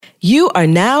You are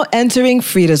now entering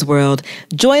Frida's world.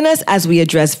 Join us as we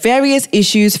address various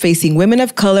issues facing women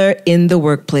of color in the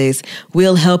workplace.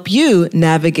 We'll help you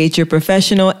navigate your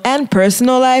professional and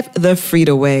personal life the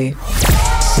Frida way.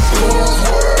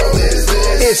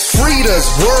 It's Frida's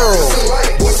world.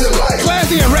 What's it like?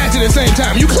 Classy and ratchet at the same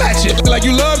time. You clash it. Like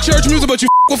you love church music, but you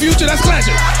with Future. That's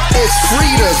clashing. It's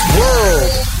Frida's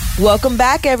world. Welcome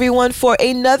back, everyone, for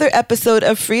another episode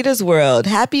of Frida's World.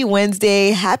 Happy Wednesday.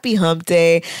 Happy hump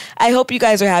day. I hope you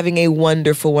guys are having a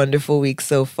wonderful, wonderful week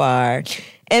so far.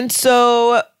 And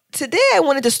so today I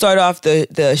wanted to start off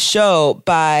the show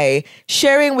by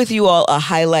sharing with you all a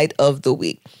highlight of the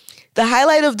week. The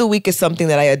highlight of the week is something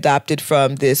that I adopted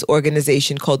from this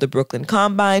organization called the Brooklyn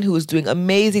Combine, who is doing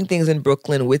amazing things in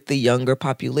Brooklyn with the younger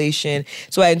population.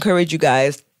 So I encourage you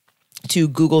guys to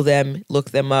Google them, look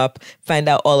them up, find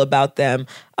out all about them.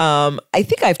 I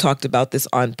think I've talked about this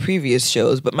on previous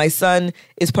shows, but my son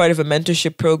is part of a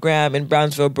mentorship program in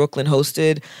Brownsville, Brooklyn,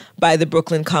 hosted by the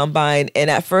Brooklyn Combine.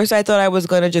 And at first I thought I was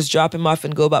going to just drop him off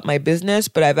and go about my business,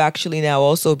 but I've actually now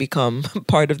also become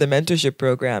part of the mentorship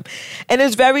program. And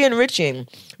it's very enriching.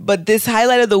 But this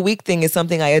highlight of the week thing is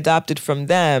something I adopted from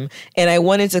them, and I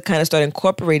wanted to kind of start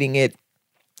incorporating it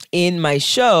in my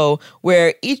show,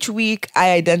 where each week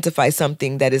I identify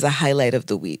something that is a highlight of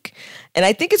the week. And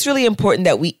I think it's really important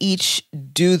that we each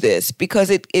do this because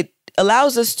it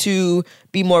allows us to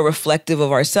be more reflective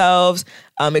of ourselves.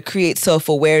 It creates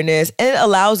self-awareness, and it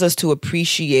allows us to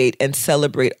appreciate and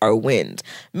celebrate our wins.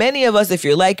 Many of us, if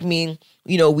you're like me,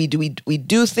 you know, we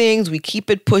do things, we keep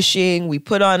it pushing, we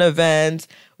put on events,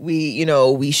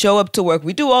 we show up to work,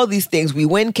 we do all these things, we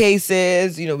win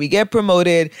cases, we get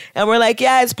promoted, and we're like,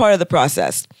 yeah, it's part of the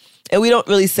process. And we don't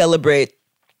really celebrate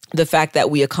the fact that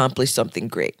we accomplished something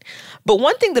great. But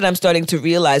one thing that I'm starting to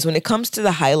realize when it comes to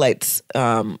the highlights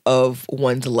of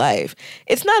one's life,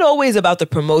 it's not always about the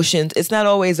promotions. It's not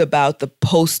always about the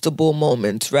postable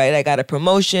moments, right? I got a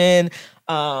promotion.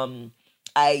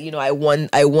 I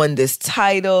won this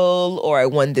title, or I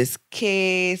won this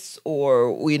case,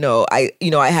 or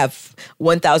I have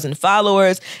 1,000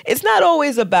 followers. It's not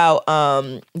always about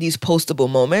these postable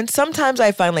moments. Sometimes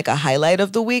I find like a highlight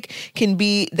of the week can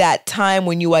be that time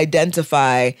when you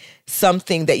identify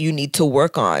something that you need to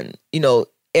work on,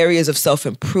 areas of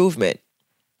self-improvement.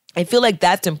 I feel like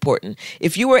that's important.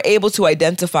 If you were able to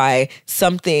identify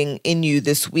something in you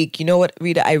this week, you know what,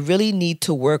 Rita, I really need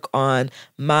to work on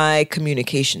my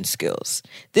communication skills.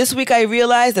 This week, I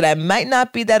realized that I might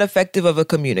not be that effective of a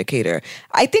communicator.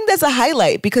 I think that's a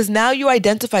highlight because now you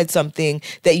identified something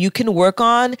that you can work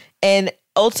on and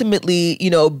ultimately,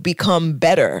 become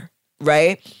better,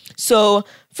 right? So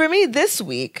for me this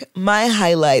week, my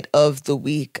highlight of the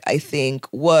week, I think,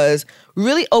 was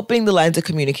really opening the lines of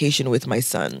communication with my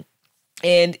son.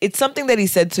 And it's something that he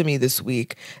said to me this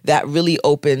week that really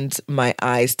opened my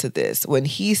eyes to this. When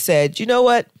he said, you know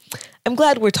what, I'm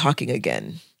glad we're talking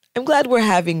again. I'm glad we're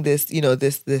having this,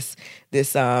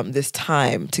 this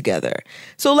time together.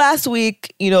 So last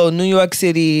week, New York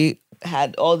City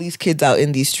had all these kids out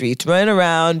in these streets running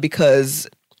around because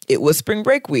it was spring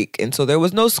break week, and so there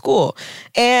was no school.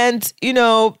 And,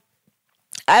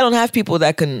 I don't have people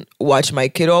that can watch my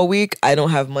kid all week. I don't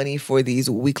have money for these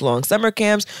week-long summer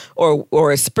camps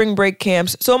or spring break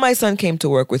camps. So my son came to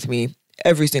work with me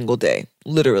every single day,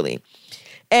 literally.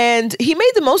 And he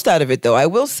made the most out of it, though. I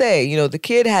will say, the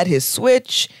kid had his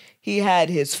Switch. He had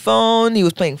his phone. He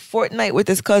was playing Fortnite with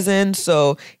his cousin.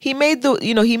 So he made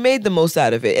the most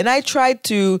out of it. And I tried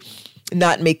to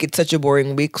not make it such a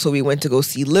boring week. So we went to go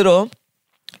see Little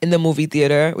in the movie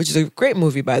theater, which is a great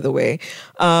movie, by the way.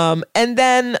 And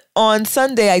then on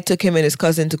Sunday, I took him and his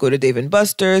cousin to go to Dave &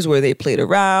 Buster's, where they played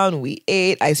around. We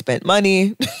ate. I spent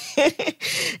money.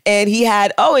 And he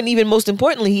had, and even most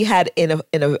importantly, he had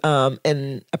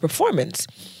a performance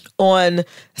on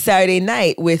Saturday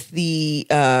night with the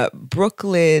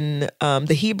Brooklyn,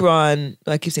 the Hebron.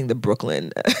 I keep saying the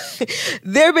Brooklyn.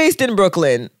 They're based in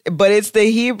Brooklyn, but it's the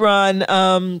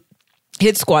Hebron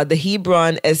Hit Squad, the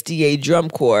Hebron SDA Drum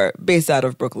Corps, based out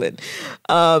of Brooklyn.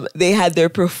 They had their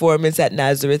performance at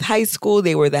Nazareth High School.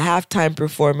 They were the halftime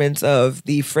performance of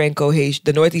the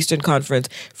the Northeastern Conference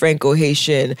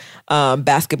Franco-Haitian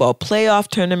basketball playoff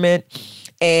tournament.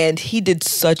 And he did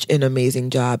such an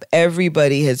amazing job.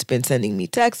 Everybody has been sending me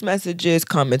text messages,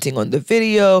 commenting on the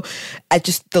video at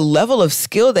just the level of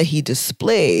skill that he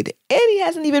displayed. And he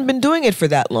hasn't even been doing it for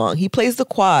that long. He plays the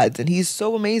quads and he's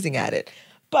so amazing at it.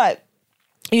 But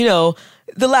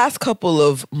the last couple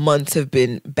of months have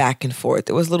been back and forth.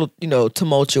 It was a little,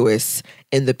 tumultuous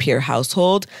in the Pierre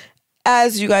household.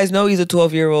 as you guys know, he's a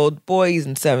 12-year-old boy. He's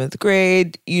in 7th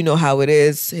grade. You know how it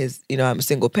is. I'm a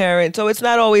single parent, so it's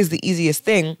not always the easiest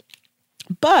thing.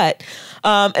 But,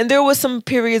 and there was some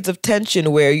periods of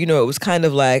tension where, it was kind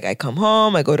of like I come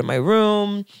home, I go to my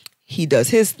room, he does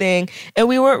his thing, and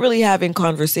we weren't really having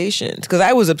conversations because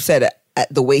I was upset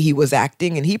at the way he was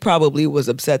acting, and he probably was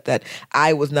upset that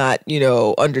I was not,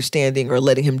 understanding or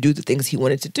letting him do the things he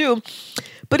wanted to do.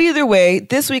 But either way,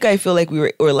 this week I feel like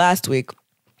or last week,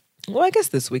 well, I guess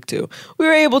this week too, we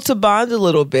were able to bond a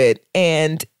little bit,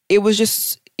 and it was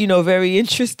just very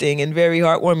interesting and very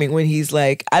heartwarming when he's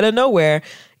like, out of nowhere,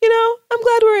 I'm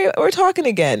glad we're talking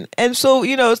again. And so,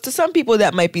 to some people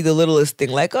that might be the littlest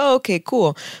thing, like, oh, okay,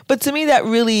 cool. But to me, that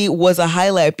really was a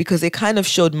highlight because it kind of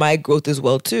showed my growth as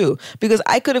well, too. Because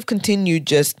I could have continued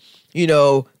just,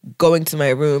 going to my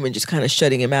room and just kind of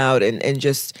shutting him out and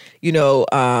just,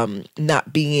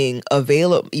 not being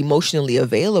emotionally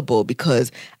available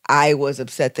because I was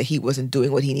upset that he wasn't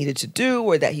doing what he needed to do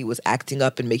or that he was acting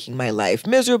up and making my life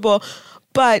miserable.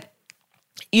 But,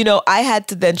 I had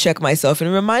to then check myself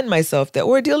and remind myself that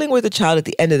we're dealing with a child at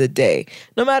the end of the day.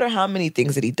 No matter how many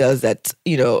things that he does that's,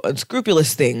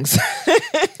 unscrupulous things.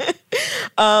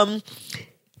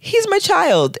 He's my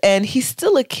child and he's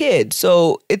still a kid.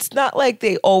 So it's not like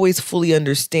they always fully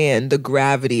understand the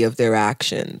gravity of their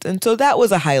actions. And so that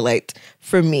was a highlight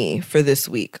for me for this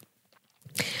week.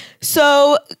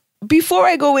 So before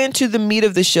I go into the meat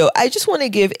of the show, I just want to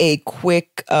give a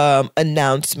quick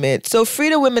announcement. So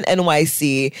Frida Women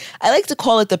NYC, I like to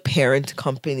call it the parent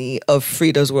company of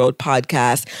Frida's World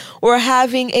podcast. We're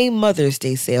having a Mother's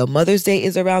Day sale. Mother's Day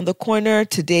is around the corner.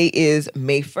 Today is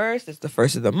May 1st. It's the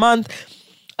first of the month.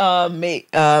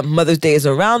 Mother's Day is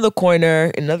around the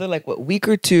corner, another week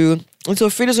or two. And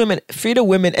so Frida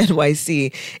Women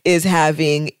NYC is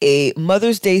having a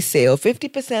Mother's Day sale,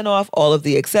 50% off all of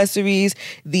the accessories.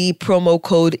 The promo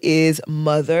code is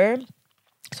MOTHER.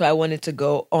 So I wanted to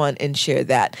go on and share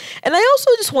that. And I also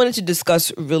just wanted to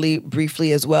discuss really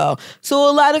briefly as well. So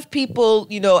a lot of people,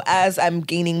 as I'm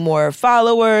gaining more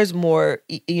followers, more,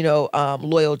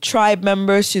 loyal tribe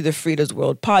members to the Frida's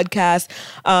World podcast,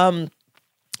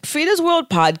 Frida's World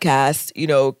podcast,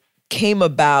 came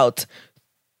about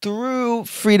through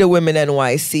Frida Women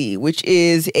NYC, which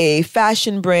is a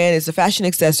fashion brand. It's a fashion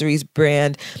accessories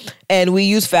brand. And we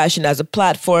use fashion as a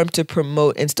platform to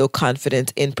promote and instill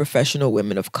confidence in professional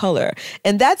women of color.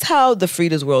 And that's how the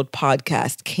Frida's World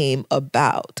podcast came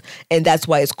about. And that's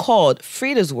why it's called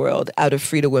Frida's World out of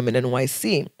Frida Women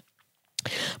NYC.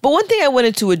 But one thing I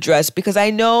wanted to address, because I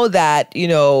know that,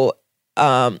 a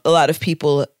lot of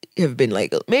people have been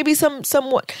maybe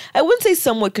somewhat, I wouldn't say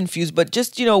somewhat confused, but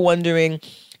just, wondering,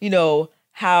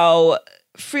 how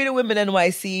Frida Women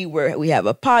NYC, where we have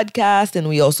a podcast and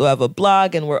we also have a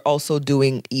blog and we're also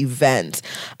doing events.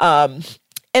 And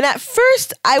at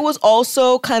first I was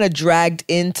also kind of dragged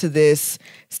into this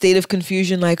state of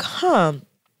confusion, what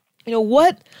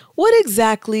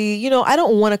exactly, I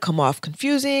don't want to come off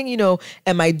confusing,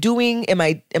 am I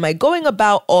going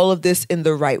about all of this in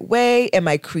the right way? Am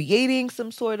I creating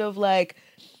some sort of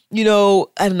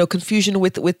confusion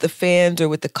with the fans or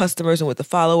with the customers and with the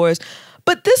followers?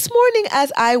 But this morning,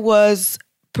 as I was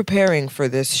preparing for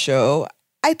this show,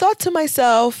 I thought to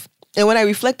myself, and when I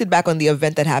reflected back on the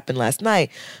event that happened last night,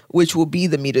 which will be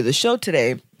the meat of the show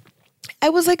today, I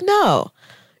was like, no.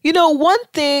 One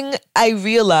thing I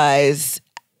realized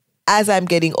as I'm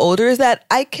getting older is that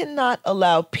I cannot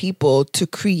allow people to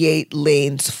create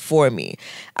lanes for me.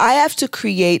 I have to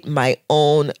create my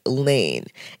own lane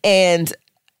and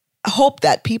hope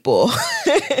that people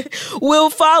will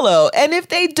follow. And if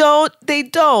they don't, they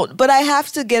don't. But I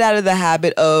have to get out of the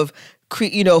habit of,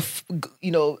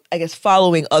 I guess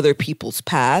following other people's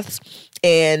paths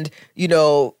and,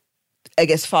 I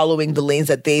guess following the lanes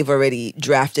that they've already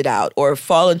drafted out or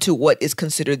fall into what is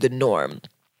considered the norm.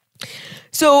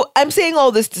 So I'm saying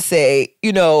all this to say,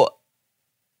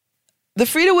 the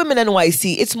Frida Women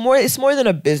NYC, it's more than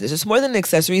a business. It's more than an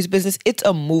accessories business. It's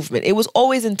a movement. It was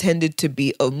always intended to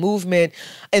be a movement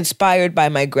inspired by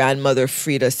my grandmother,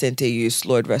 Frida Saint-Just,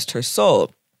 Lord rest her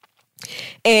soul.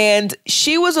 And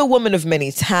she was a woman of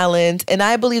many talents, and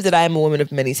I believe that I am a woman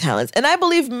of many talents. And I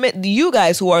believe you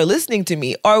guys who are listening to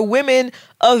me are women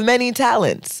of many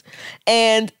talents.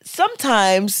 And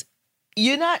sometimes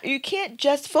you can't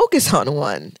just focus on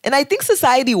one. And I think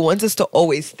society wants us to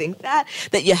always think that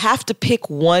you have to pick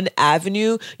one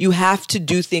avenue, you have to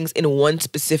do things in one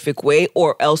specific way,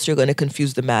 or else you're going to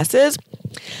confuse the masses.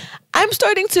 I'm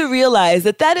starting to realize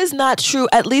that is not true,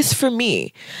 at least for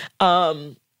me.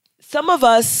 Some of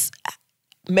us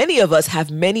many of us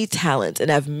have many talents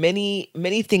and have many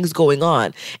things going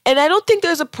on. And I don't think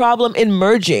there's a problem in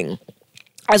merging.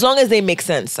 As long as they make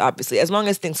sense, obviously, as long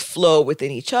as things flow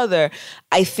within each other,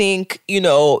 I think,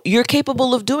 you're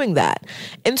capable of doing that.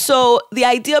 And so the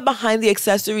idea behind the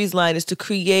accessories line is to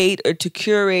create or to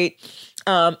curate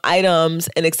items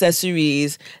and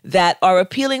accessories that are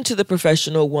appealing to the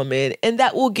professional woman and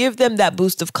that will give them that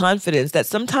boost of confidence that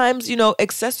sometimes,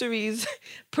 accessories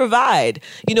provide.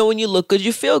 When you look good,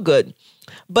 you feel good.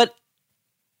 But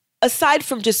aside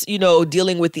from just,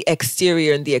 dealing with the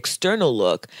exterior and the external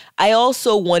look, I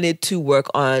also wanted to work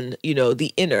on,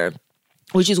 the inner,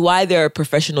 which is why there are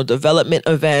professional development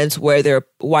events, why there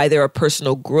are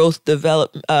personal growth events,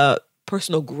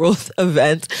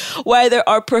 why there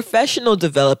are professional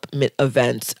development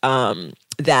events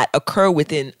that occur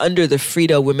under the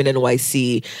Frida Women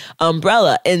NYC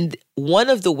umbrella. And one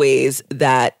of the ways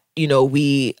that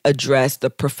we address the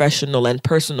professional and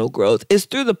personal growth is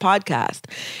through the podcast.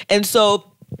 And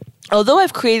so although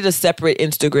I've created a separate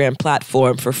Instagram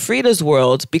platform for Frida's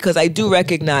World, because I do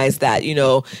recognize that,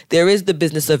 there is the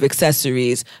business of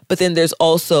accessories, but then there's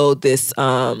also this,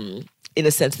 in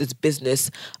a sense, this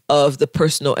business of the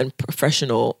personal and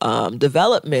professional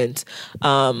development.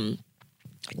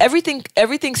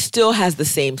 Everything still has the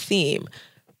same theme: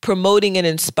 promoting and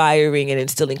inspiring and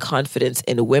instilling confidence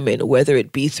in women, whether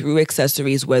it be through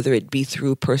accessories, whether it be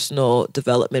through personal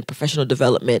development, professional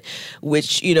development,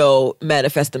 which,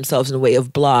 manifest themselves in the way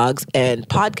of blogs and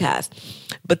podcasts.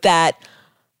 But that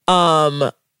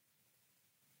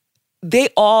they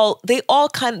all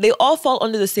fall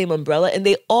under the same umbrella, and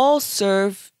they all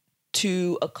serve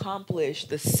to accomplish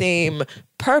the same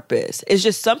purpose. It's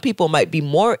just some people might be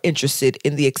more interested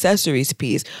in the accessories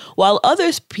piece, while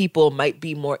others people might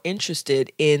be more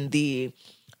interested in the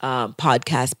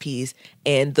podcast piece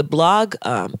and the blog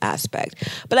aspect.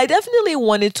 But I definitely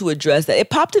wanted to address that. It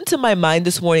popped into my mind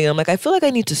this morning. I'm like, I feel like I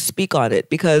need to speak on it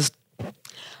because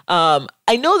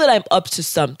I know that I'm up to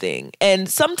something, and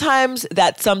sometimes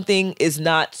that something is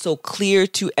not so clear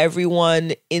to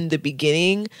everyone in the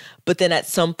beginning, but then at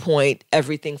some point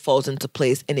everything falls into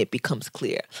place and it becomes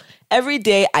clear. Every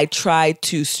day I try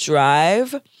to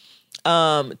strive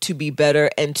to be better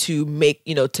and to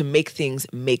make things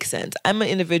make sense. I'm an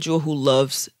individual who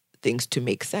loves things to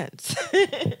make sense.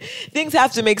 Things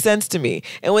have to make sense to me.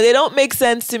 And when they don't make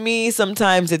sense to me,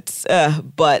 sometimes it's,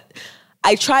 but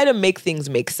I try to make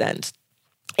things make sense.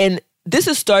 And this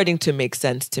is starting to make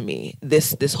sense to me.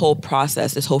 This whole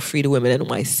process, this whole Frida Women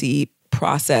NYC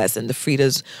process and the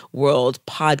Frida's World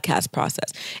podcast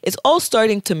process, it's all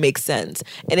starting to make sense.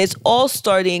 And it's all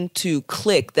starting to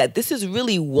click that this is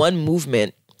really one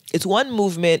movement. It's one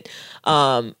movement.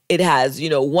 It has,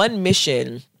 one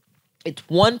mission. It's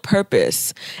one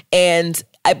purpose. And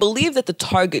I believe that the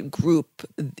target group,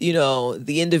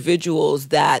 the individuals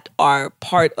that are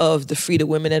part of the Frida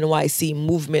Women NYC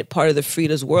movement, part of the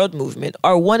Frida's World movement,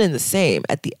 are one and the same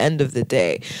at the end of the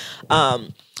day.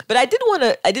 But I did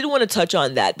want to touch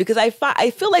on that because I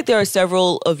feel like there are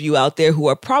several of you out there who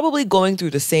are probably going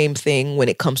through the same thing when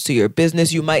it comes to your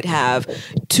business. You might have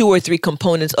 2 or 3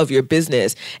 components of your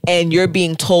business, and you're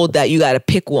being told that you got to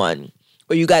pick one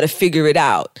or you got to figure it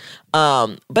out.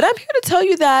 But I'm here to tell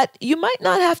you that you might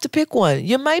not have to pick one.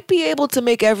 You might be able to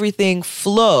make everything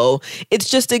flow. It's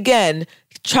just, again,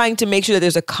 trying to make sure that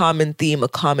there's a common theme, a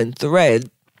common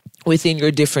thread within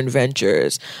your different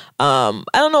ventures. I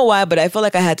don't know why, but I feel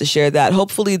like I had to share that.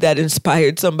 Hopefully that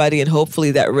inspired somebody, and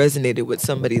hopefully that resonated with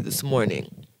somebody this morning.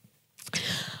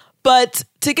 But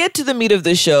to get to the meat of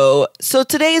the show, so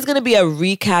today is going to be a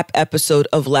recap episode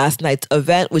of last night's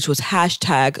event, which was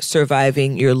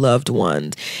 #surviving your loved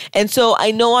ones. And so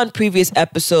I know on previous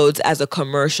episodes as a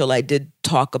commercial, I did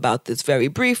talk about this very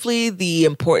briefly, the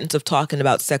importance of talking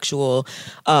about sexual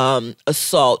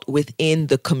assault within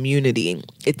the community.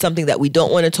 It's something that we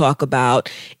don't want to talk about.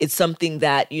 It's something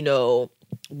that, I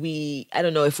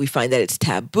don't know if we find that it's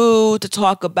taboo to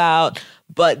talk about,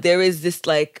 but there is this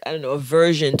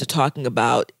aversion to talking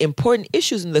about important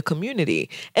issues in the community.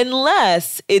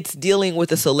 Unless it's dealing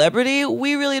with a celebrity,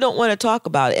 we really don't want to talk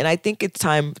about it. And I think it's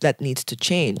time that needs to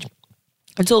change.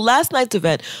 And so last night's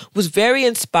event was very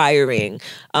inspiring.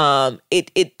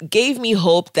 It gave me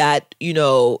hope that,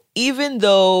 even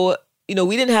though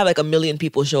we didn't have 1 million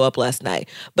people show up last night,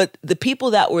 but the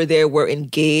people that were there were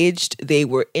engaged, they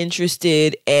were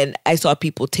interested, and I saw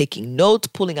people taking notes,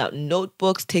 pulling out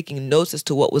notebooks, taking notes as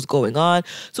to what was going on.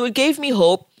 So it gave me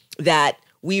hope that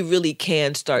we really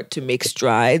can start to make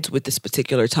strides with this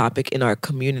particular topic in our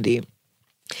community.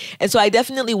 And so I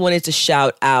definitely wanted to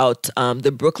shout out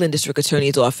the Brooklyn District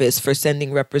Attorney's Office for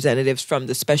sending representatives from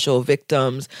the Special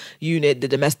Victims Unit, the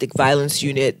Domestic Violence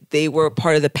Unit. They were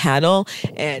part of the panel,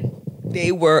 and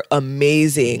they were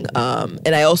amazing.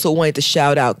 And I also wanted to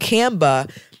shout out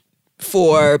Canva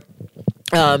for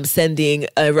sending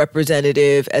a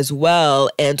representative as well,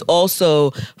 and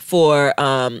also for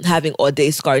having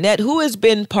Audace Garnett, who has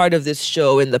been part of this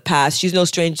show in the past. She's no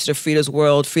stranger to Frida's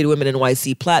World, Frida Women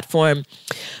NYC platform.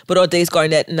 But Audace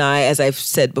Garnett and I, as I've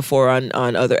said before on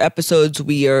other episodes,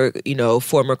 we are,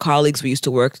 former colleagues. We used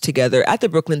to work together at the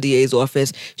Brooklyn DA's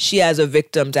office. She as a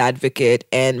victims advocate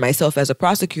and myself as a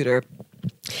prosecutor.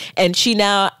 And she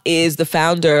now is the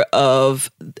founder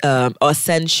of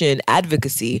Ascension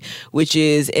Advocacy, which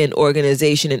is an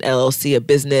organization, an LLC, a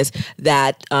business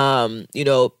that,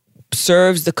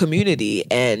 serves the community.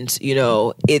 And,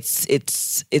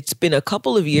 it's been a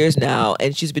couple of years now,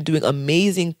 and she's been doing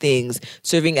amazing things,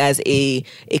 serving as a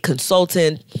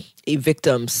consultant, a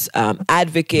victims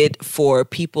advocate for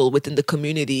people within the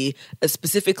community,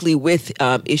 specifically with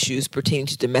issues pertaining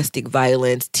to domestic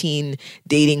violence, teen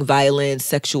dating violence,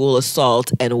 sexual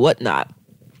assault, and whatnot.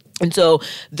 And so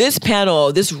this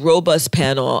panel, this robust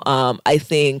panel, I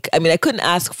couldn't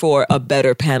ask for a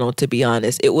better panel, to be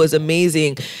honest. It was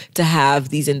amazing to have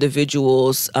these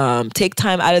individuals take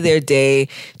time out of their day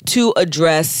to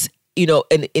address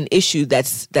an issue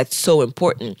that's so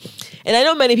important. And I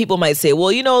know many people might say, well,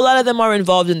 a lot of them are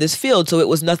involved in this field, so it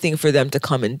was nothing for them to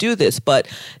come and do this. But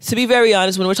to be very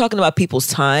honest, when we're talking about people's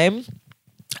time,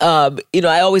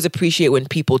 I always appreciate when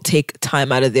people take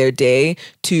time out of their day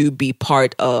to be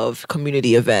part of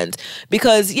community events.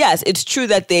 Because yes, it's true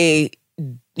that they're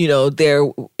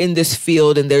in this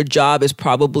field and their job is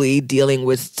probably dealing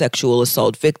with sexual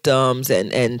assault victims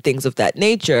and things of that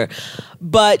nature.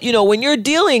 But, when you're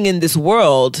dealing in this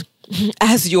world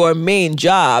as your main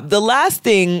job, the last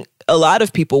thing a lot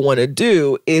of people want to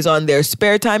do is on their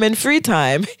spare time and free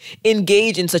time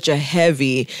engage in such a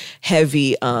heavy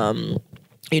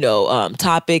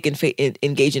topic and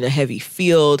engage in a heavy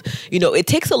field. It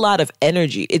takes a lot of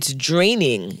energy. It's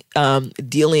draining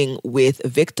dealing with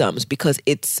victims because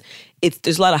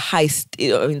there's a lot of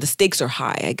the stakes are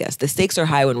high, I guess. The stakes are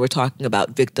high when we're talking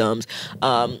about victims.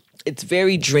 It's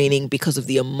very draining because of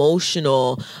the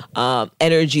emotional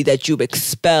energy that you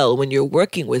expel when you're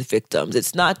working with victims.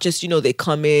 It's not just, they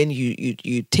come in,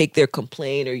 you take their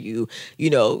complaint or you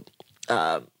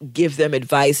give them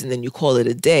advice and then you call it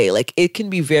a day. Like, it can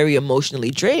be very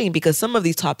emotionally draining because some of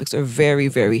these topics are very,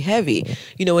 very heavy.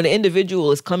 When an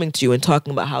individual is coming to you and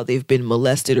talking about how they've been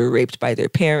molested or raped by their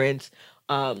parents,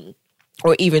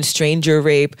 or even stranger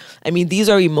rape, these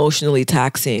are emotionally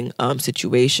taxing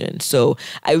situations. So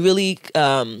I really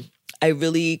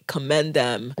commend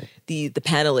them, the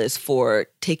panelists, for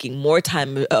taking more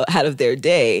time out of their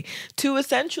day to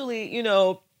essentially,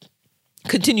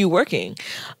 continue working.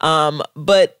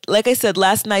 But like I said,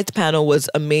 last night's panel was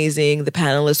amazing. The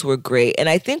panelists were great. And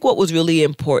I think what was really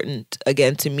important,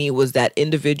 again, to me, was that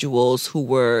individuals who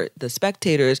were the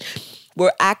spectators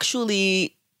were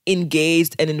actually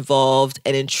engaged and involved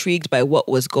and intrigued by what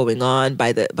was going on,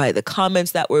 by the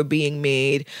comments that were being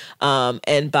made,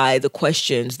 and by the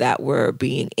questions that were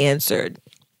being answered.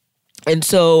 And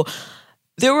so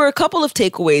there were a couple of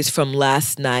takeaways from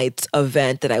last night's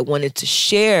event that I wanted to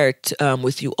share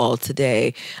with you all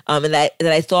today, and that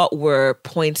I thought were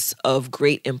points of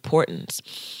great importance.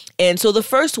 And so the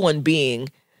first one being,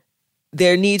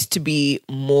 there needs to be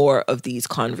more of these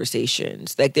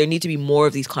conversations. Like, there need to be more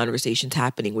of these conversations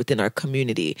happening within our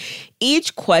community.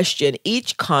 Each question,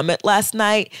 each comment last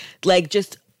night,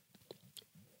 just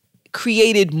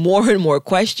created more and more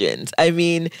questions.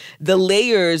 The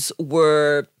layers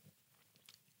were,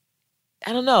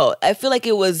 I don't know. I feel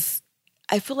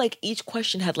like each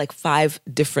question had 5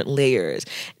 different layers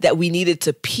that we needed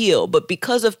to peel. But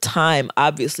because of time,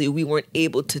 obviously, we weren't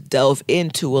able to delve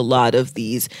into a lot of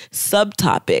these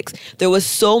subtopics. There was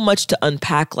so much to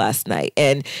unpack last night.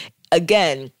 And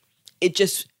again, it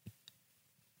just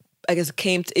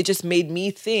made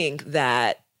me think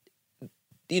that,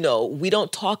 we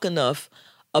don't talk enough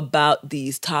about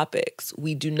these topics.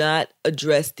 We do not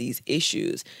address these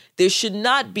issues. There should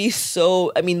not be this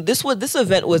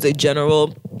event was a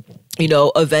general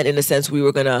event in a sense. We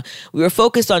were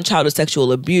focused on childhood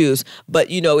sexual abuse,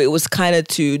 but it was kind of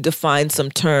to define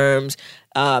some terms,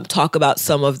 talk about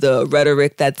some of the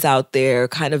rhetoric that's out there,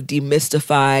 kind of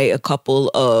demystify a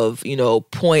couple of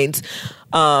points,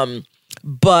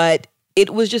 but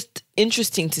it was just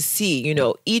interesting to see,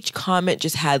 each comment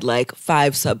just had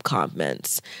 5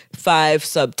 sub-comments, 5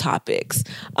 subtopics.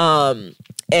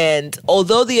 And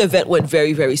although the event went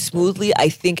very, very smoothly, I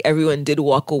think everyone did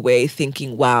walk away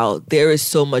thinking, wow, there is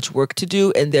so much work to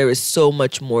do and there is so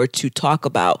much more to talk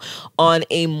about on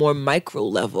a more micro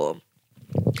level.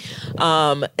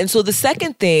 And so the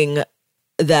second thing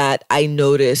that I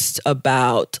noticed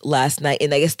about last night,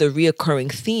 and I guess the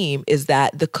reoccurring theme, is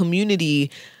that the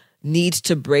community needs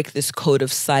to break this code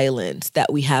of silence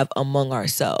that we have among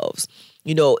ourselves.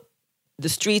 You know, the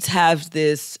streets have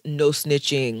this no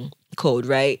snitching code,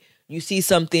 right? You see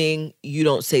something, you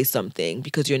don't say something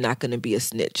because you're not going to be a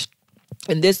snitch.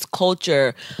 And this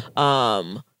culture,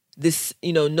 this,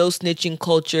 no snitching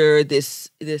culture, this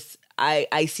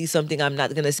I see something I'm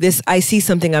not going to I see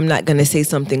something I'm not going to say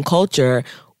something culture,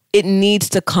 it needs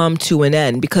to come to an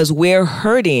end because we're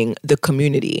hurting the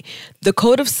community. The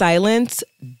code of silence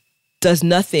does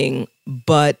nothing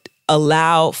but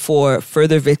allow for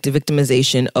further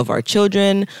victimization of our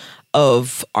children,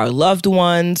 of our loved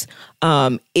ones.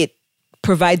 It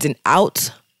provides an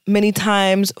out many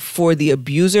times for the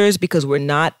abusers because we're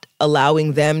not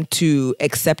allowing them to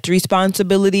accept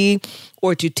responsibility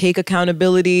or to take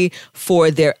accountability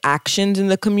for their actions in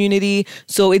the community.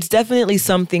 So it's definitely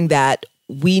something that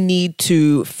we need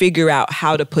to figure out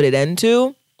how to put an end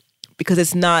to,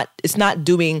 because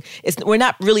we're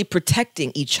not really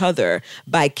protecting each other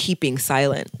by keeping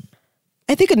silent.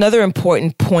 I think another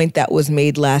important point that was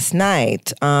made last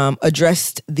night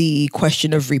addressed the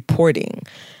question of reporting.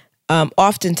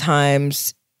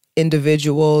 Oftentimes,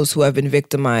 individuals who have been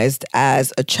victimized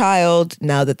as a child,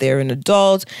 now that they're an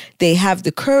adult, they have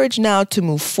the courage now to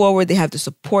move forward. They have the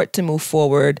support to move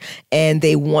forward, and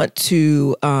they want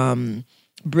to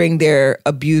bring their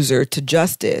abuser to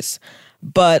justice.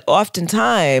 But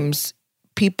oftentimes,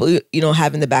 people,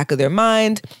 have in the back of their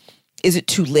mind, is it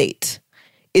too late?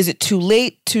 Is it too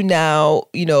late to now,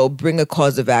 bring a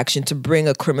cause of action, to bring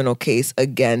a criminal case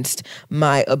against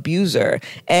my abuser?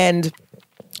 And,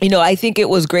 I think it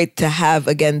was great to have,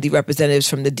 again, the representatives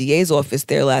from the DA's office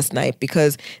there last night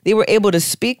because they were able to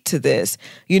speak to this,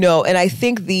 and I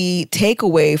think the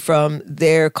takeaway from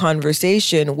their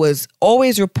conversation was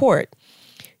always report.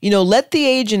 Let the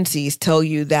agencies tell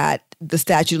you that the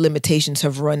statute of limitations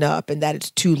have run up and that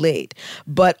it's too late,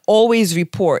 but always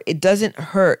report. It doesn't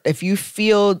hurt if you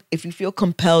feel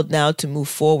compelled now to move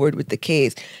forward with the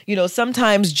case.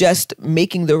 Sometimes just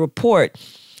making the report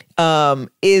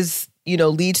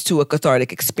leads to a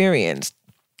cathartic experience.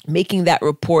 Making that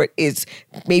report is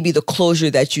maybe the closure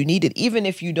that you needed. Even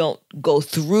if you don't go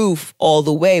through all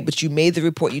the way, but you made the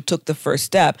report, you took the first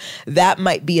step, that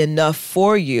might be enough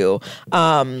for you.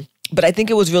 But I think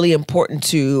it was really important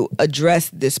to address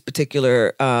this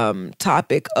particular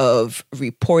topic of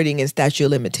reporting and statute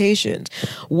of limitations.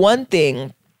 One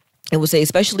thing I would say,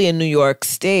 especially in New York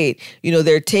State,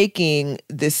 they're taking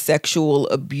this sexual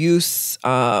abuse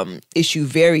issue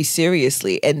very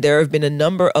seriously. And there have been a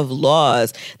number of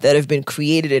laws that have been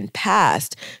created and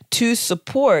passed to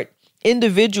support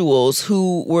individuals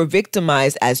who were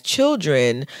victimized as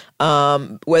children,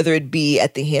 whether it be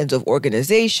at the hands of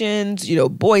organizations,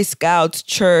 Boy Scouts,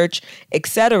 church,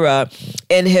 etc.,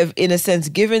 and have, in a sense,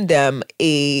 given them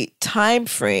a time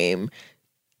frame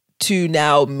to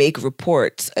now make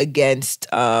reports against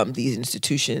these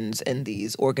institutions and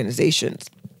these organizations.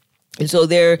 And so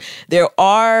there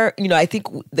are, I think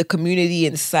the community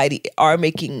and society are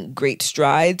making great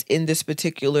strides in this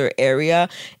particular area.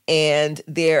 And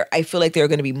I feel like there are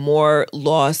going to be more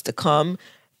laws to come.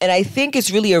 And I think it's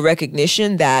really a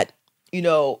recognition that,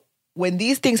 when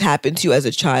these things happen to you as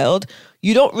a child,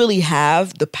 you don't really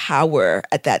have the power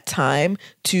at that time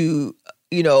to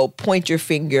point your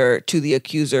finger to the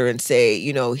accuser and say,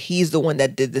 he's the one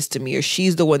that did this to me or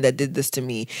she's the one that did this to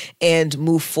me, and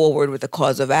move forward with a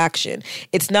cause of action.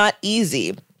 It's not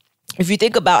easy. If you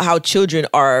think about how children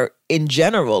are in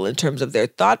general, in terms of their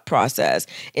thought process,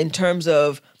 in terms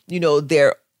of,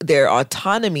 their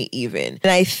autonomy even.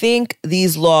 And I think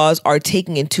these laws are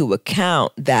taking into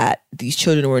account that these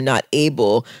children were not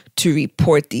able to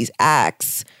report these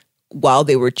acts while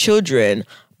they were children,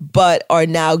 but are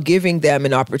now giving them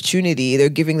an opportunity. They're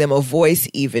giving them a voice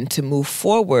even to move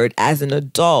forward as an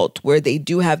adult, where they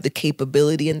do have the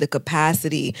capability and the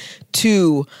capacity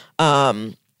to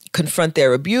confront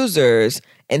their abusers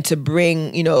and to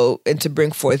bring,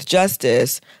 forth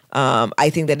justice.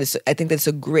 I think that's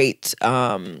a great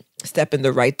step in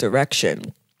the right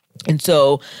direction. And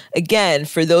so, again,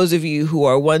 for those of you who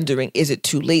are wondering, is it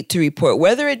too late to report?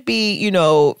 Whether it be,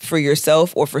 for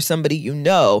yourself or for somebody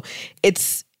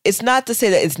it's not to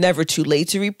say that it's never too late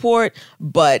to report,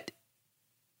 but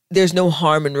there's no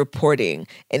harm in reporting.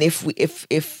 And if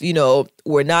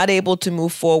we're not able to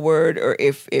move forward, or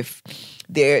if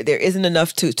there isn't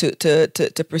enough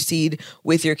to proceed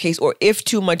with your case, or if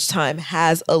too much time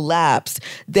has elapsed,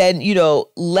 then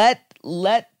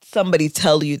let somebody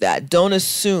tell you that. Don't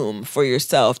assume for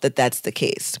yourself that that's the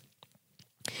case.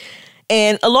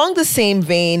 And along the same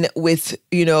vein with,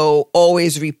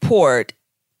 always report,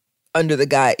 under the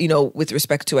guy, with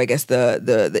respect to, I guess,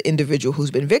 the individual who's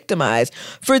been victimized,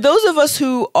 for those of us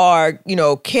who are,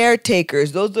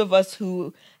 caretakers, those of us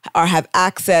who have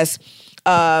access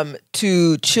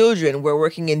to children, we're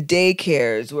working in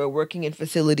daycares, we're working in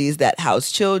facilities that house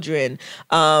children,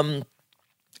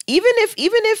 even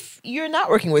if you're not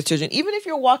working with children, even if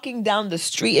you're walking down the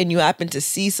street and you happen to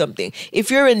see something, if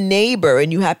you're a neighbor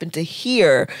and you happen to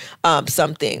hear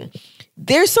something,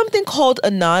 there's something called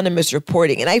anonymous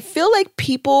reporting. And I feel like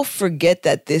people forget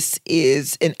that this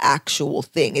is an actual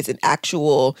thing. It's an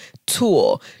actual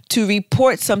tool to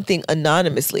report something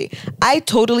anonymously. I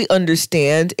totally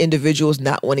understand individuals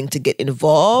not wanting to get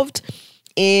involved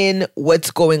in what's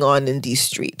going on in these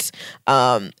streets.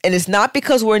 And it's not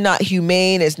because we're not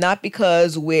humane. It's not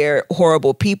because we're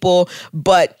horrible people.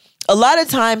 But a lot of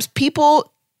times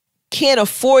people can't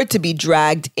afford to be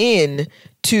dragged in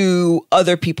to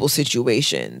other people's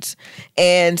situations.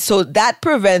 And so that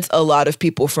prevents a lot of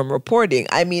people from reporting.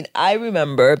 I mean, I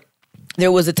remember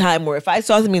there was a time where if I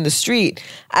saw something in the street,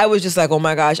 I was just like, oh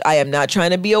my gosh, I am not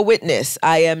trying to be a witness.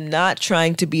 I am not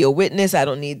trying to be a witness. I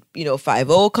don't need,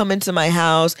 50 come into my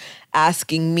house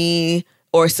asking me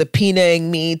or subpoenaing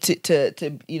me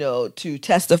to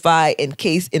testify in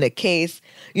a case.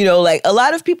 Like a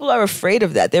lot of people are afraid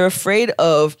of that. They're afraid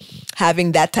of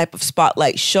having that type of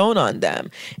spotlight shown on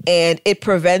them. And it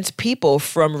prevents people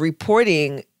from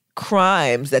reporting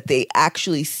crimes that they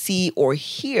actually see or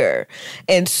hear.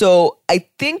 And so I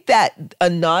think that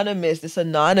this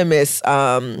anonymous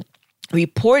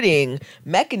reporting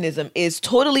mechanism is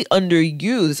totally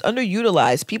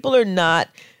underutilized. People are not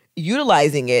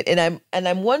utilizing it, and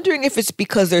I'm wondering if it's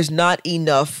because there's not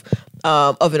enough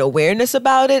of an awareness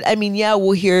about it. I mean, yeah,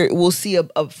 we'll see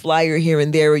a flyer here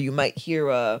and there, or you might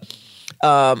hear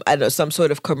some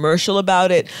sort of commercial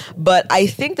about it. But I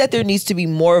think that there needs to be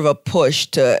more of a push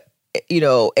to,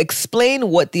 explain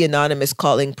what the anonymous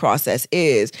calling process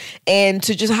is, and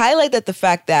to just highlight that the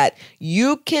fact that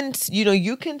you can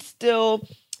still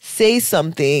say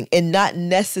something and not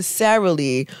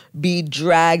necessarily be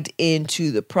dragged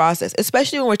into the process,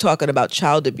 especially when we're talking about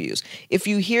child abuse. If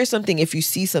you hear something, if you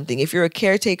see something, if you're a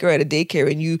caretaker at a daycare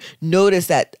and you notice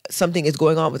that something is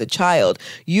going on with a child,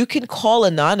 you can call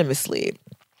anonymously.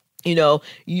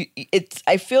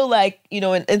 I feel like,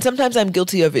 and sometimes I'm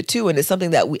guilty of it too. And it's something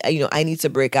that I need to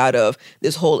break out of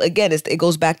this whole, again, it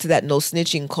goes back to that no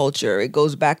snitching culture. It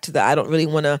goes back to I don't really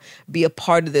want to be a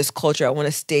part of this culture. I want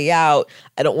to stay out.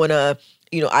 I don't want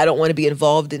to be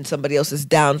involved in somebody else's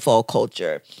downfall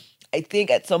culture. I think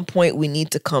at some point we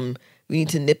need to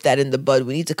nip that in the bud.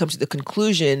 We need to come to the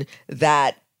conclusion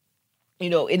that,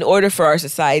 in order for our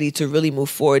society to really move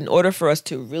forward, in order for us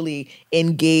to really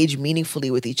engage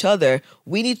meaningfully with each other,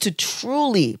 we need to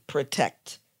truly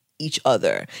protect each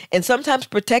other. And sometimes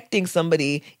protecting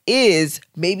somebody is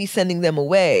maybe sending them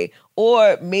away,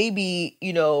 or maybe,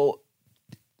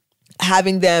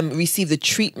 having them receive the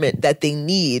treatment that they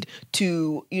need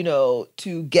to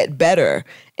get better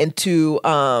and to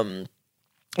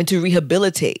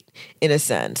rehabilitate, in a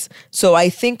sense. So I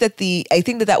think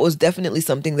that was definitely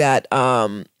something that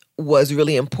was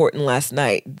really important last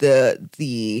night.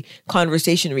 The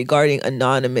conversation regarding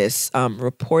anonymous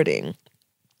reporting.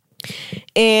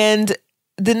 And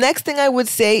the next thing I would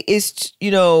say is,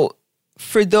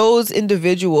 for those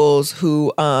individuals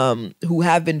who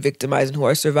have been victimized and who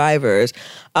are survivors,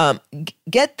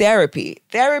 get therapy.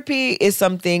 Therapy is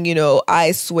something,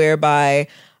 I swear by.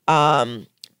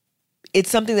 It's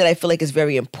something that I feel like is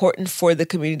very important for the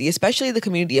community, especially the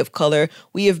community of color.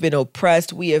 We have been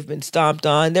oppressed. We have been stomped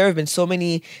on. There have been so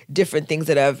many different things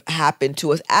that have happened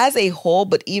to us as a whole,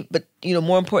 but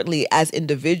more importantly, as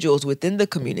individuals within the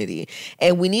community.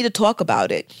 And we need to talk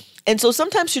about it. And so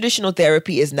sometimes traditional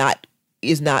therapy is not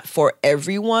for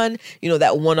everyone.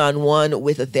 That one-on-one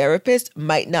with a therapist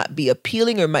might not be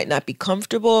appealing or might not be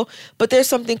comfortable, but there's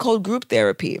something called group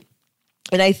therapy.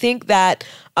 And I think that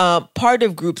part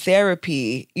of group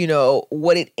therapy,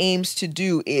 what it aims to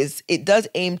do is it does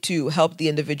aim to help the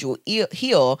individual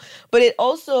heal, but it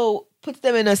also puts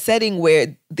them in a setting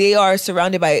where they are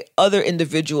surrounded by other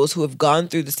individuals who have gone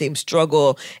through the same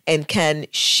struggle and can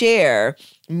share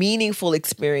meaningful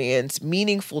experience,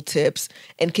 meaningful tips,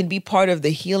 and can be part of the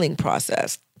healing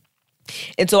process.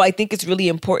 And so I think it's really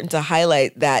important to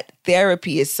highlight that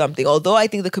therapy is something, although I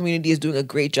think the community is doing a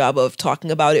great job of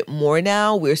talking about it more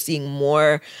now, we're seeing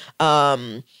more,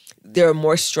 there are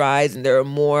more strides and there are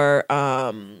more,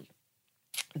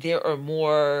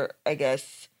 I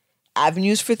guess,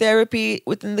 avenues for therapy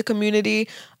within the community.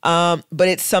 But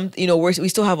it's we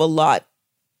still have a lot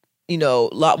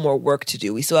more work to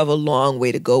do. We still have a long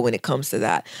way to go when it comes to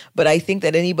that. But I think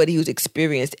that anybody who's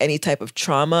experienced any type of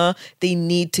trauma, they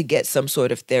need to get some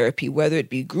sort of therapy, whether it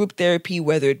be group therapy,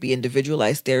 whether it be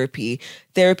individualized therapy.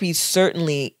 Therapy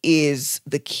certainly is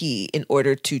the key in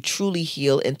order to truly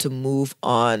heal and to move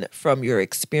on from your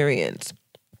experience.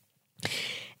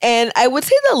 And I would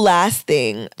say the last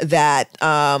thing that,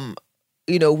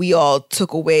 we all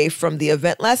took away from the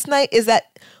event last night is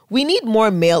that we need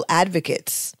more male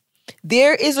advocates.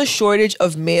 There is a shortage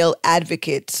of male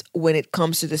advocates when it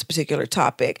comes to this particular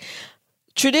topic.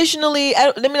 Traditionally,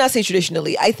 let me not say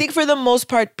traditionally, I think for the most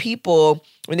part, people,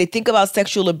 when they think about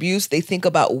sexual abuse, they think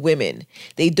about women.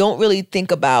 They don't really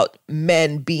think about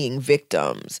men being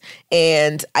victims.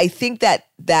 And I think that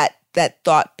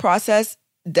thought process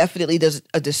definitely does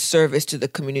a disservice to the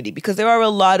community, because there are a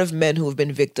lot of men who have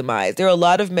been victimized. There are a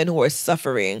lot of men who are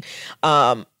suffering.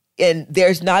 And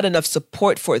there's not enough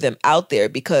support for them out there,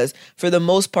 because for the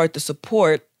most part, the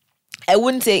support, I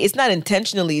wouldn't say it's not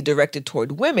intentionally directed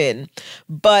toward women,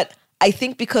 but I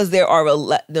think because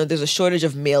there's a shortage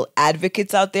of male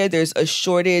advocates out there, there's a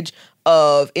shortage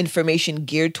of information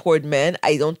geared toward men.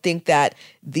 I don't think that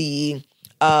I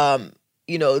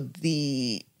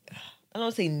don't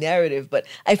want to say narrative, but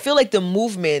I feel like the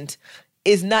movement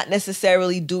is not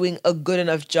necessarily doing a good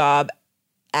enough job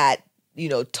at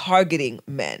targeting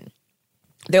men.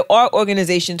 There are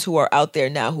organizations who are out there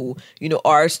now who,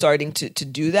 are starting to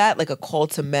do that, like a call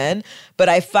to men. But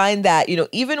I find that,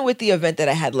 even with the event that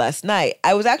I had last night,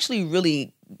 I was actually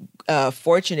really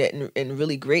fortunate and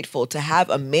really grateful to have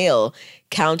a male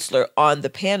counselor on the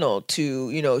panel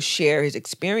to, share his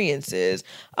experiences.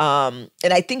 And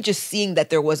I think just seeing that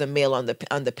there was a male on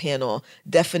the panel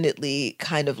definitely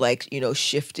kind of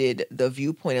shifted the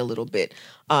viewpoint a little bit.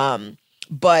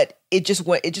 But it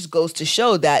just goes to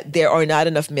show that there are not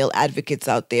enough male advocates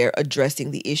out there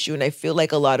addressing the issue. And I feel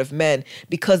like a lot of men,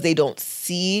 because they don't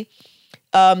see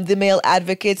the male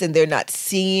advocates and they're not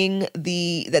seeing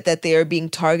that they are being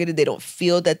targeted, they don't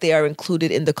feel that they are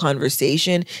included in the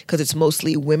conversation because it's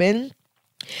mostly women.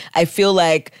 I feel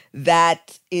like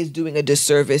that is doing a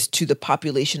disservice to the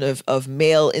population of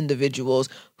male individuals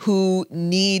who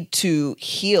need to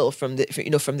heal from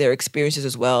their experiences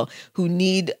as well, who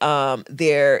need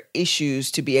their issues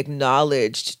to be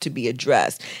acknowledged, to be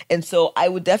addressed. And so I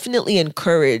would definitely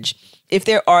encourage, if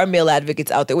there are male advocates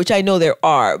out there, which I know there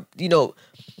are,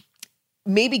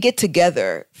 maybe get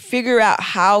together, figure out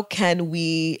how can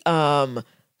we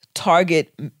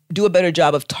do a better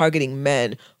job of targeting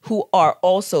men who are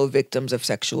also victims of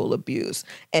sexual abuse.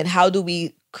 And how do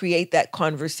we create that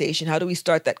conversation? How do we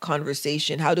start that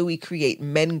conversation? How do we create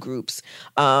men groups?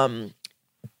 How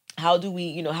do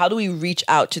we reach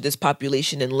out to this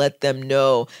population and let them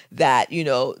know that,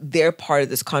 they're part of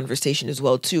this conversation as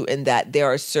well too, and that there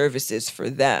are services for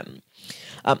them?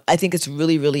 I think it's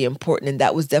really, really important. And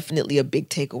that was definitely a big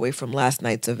takeaway from last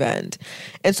night's event.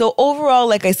 And so overall,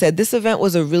 like I said, this event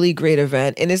was a really great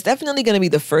event, and it's definitely going to be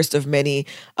the first of many.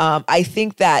 I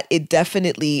think that it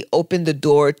definitely opened the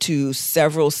door to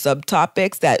several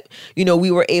subtopics that,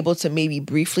 we were able to maybe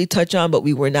briefly touch on, but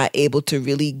we were not able to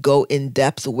really go in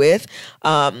depth with.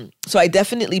 So I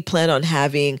definitely plan on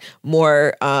having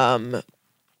more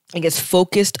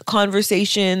focused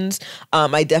conversations.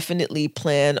 I definitely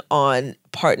plan on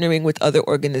partnering with other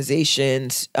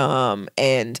organizations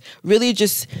and really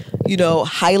just,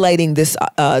 highlighting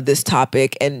this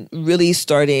topic and really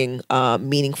starting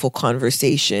meaningful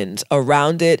conversations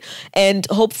around it. And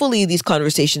hopefully these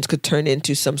conversations could turn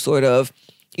into some sort of,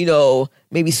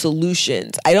 maybe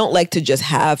solutions. I don't like to just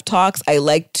have talks. I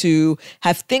like to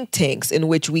have think tanks in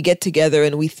which we get together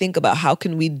and we think about how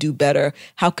can we do better?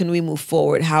 How can we move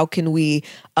forward? How can we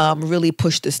really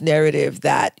push this narrative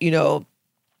that,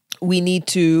 we need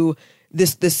to,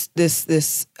 this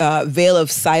veil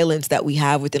of silence that we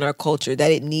have within our culture,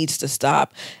 that it needs to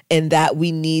stop, and that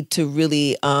we need to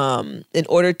really, in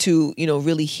order to,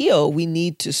 really heal, we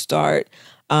need to start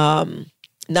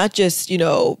not just,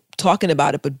 talking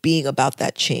about it, but being about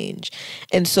that change.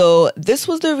 And so this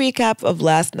was the recap of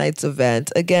last night's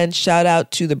event. Again, shout out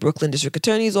to the Brooklyn District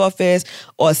Attorney's Office,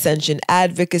 Ascension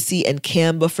Advocacy, and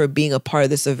CAMBA for being a part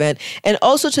of this event. And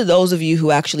also to those of you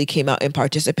who actually came out and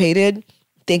participated.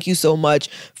 Thank you so much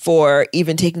for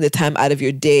even taking the time out of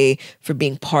your day for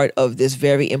being part of this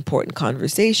very important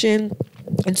conversation.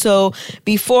 And so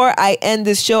before I end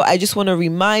this show, I just want to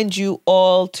remind you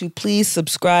all to please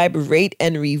subscribe, rate,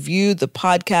 and review the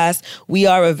podcast. We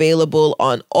are available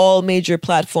on all major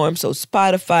platforms. So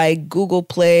Spotify, Google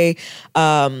Play,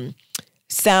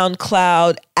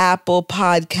 SoundCloud, Apple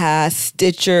Podcasts,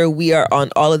 Stitcher. We are on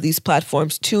all of these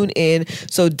platforms. Tune in.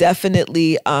 So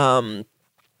definitely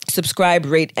subscribe,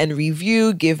 rate, and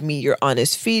review. Give me your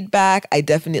honest feedback. I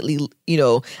definitely,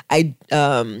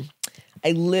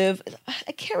 I live,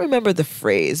 I can't remember the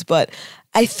phrase, but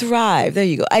I thrive. There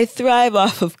you go. I thrive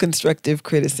off of constructive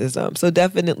criticism. So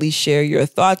definitely share your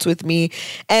thoughts with me.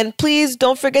 And please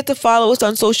don't forget to follow us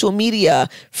on social media.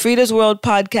 Frida's World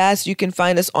Podcast. You can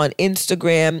find us on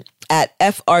Instagram at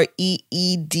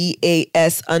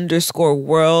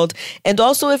FREEDAS_world. And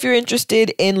also, if you're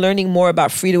interested in learning more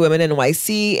about Frida Women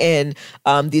NYC and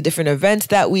the different events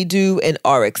that we do and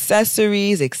our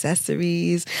accessories,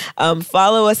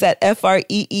 follow us at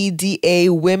FREEDA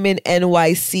Women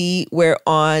NYC. We're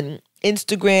on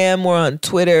Instagram, we're on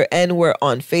Twitter, and we're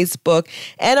on Facebook.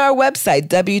 And our website,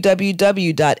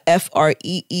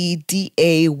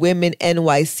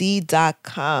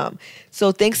 www.FREEDAWomenNYC.com.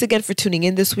 So thanks again for tuning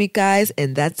in this week, guys.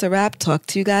 And that's a wrap. Talk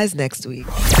to you guys next week.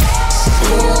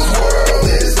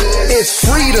 It's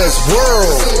Frida's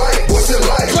World. What's it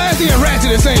like? Classy and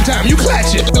ratchet at the same time. You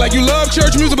clatch it. Like you love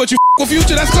church music, but you with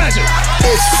Future. That's clashing.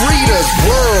 It's Frida's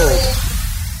World.